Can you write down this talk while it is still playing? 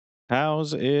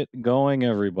How's it going,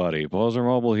 everybody?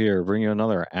 Pozermobil here, bringing you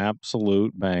another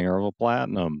absolute banger of a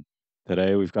platinum.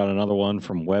 Today we've got another one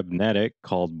from Webnetic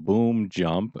called Boom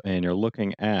Jump, and you're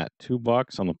looking at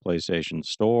 $2 on the PlayStation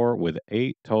Store with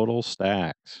 8 total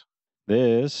stacks.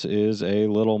 This is a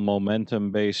little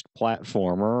momentum-based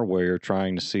platformer where you're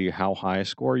trying to see how high a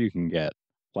score you can get.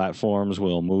 Platforms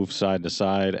will move side to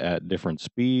side at different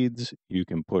speeds. You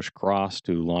can push cross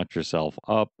to launch yourself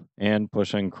up, and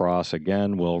pushing cross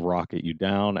again will rocket you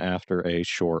down after a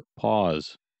short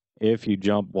pause. If you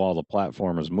jump while the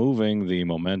platform is moving, the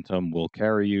momentum will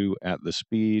carry you at the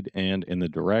speed and in the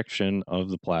direction of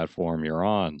the platform you're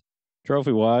on.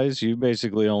 Trophy wise, you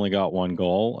basically only got one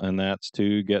goal, and that's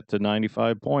to get to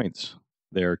 95 points.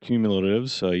 They're cumulative,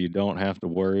 so you don't have to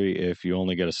worry if you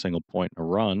only get a single point in a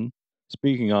run.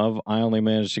 Speaking of, I only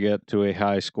managed to get to a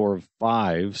high score of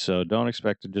 5, so don't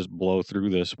expect to just blow through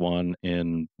this one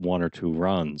in 1 or 2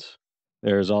 runs.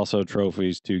 There's also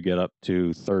trophies to get up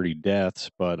to 30 deaths,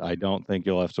 but I don't think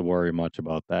you'll have to worry much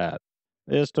about that.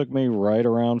 This took me right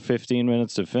around 15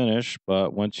 minutes to finish,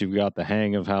 but once you've got the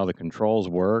hang of how the controls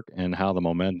work and how the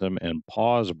momentum and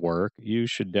pause work, you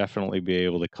should definitely be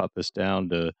able to cut this down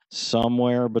to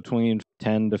somewhere between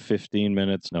 10 to 15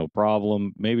 minutes, no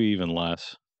problem, maybe even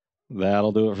less.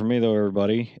 That'll do it for me, though,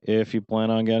 everybody. If you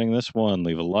plan on getting this one,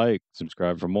 leave a like,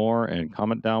 subscribe for more, and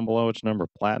comment down below which number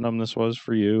platinum this was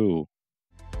for you.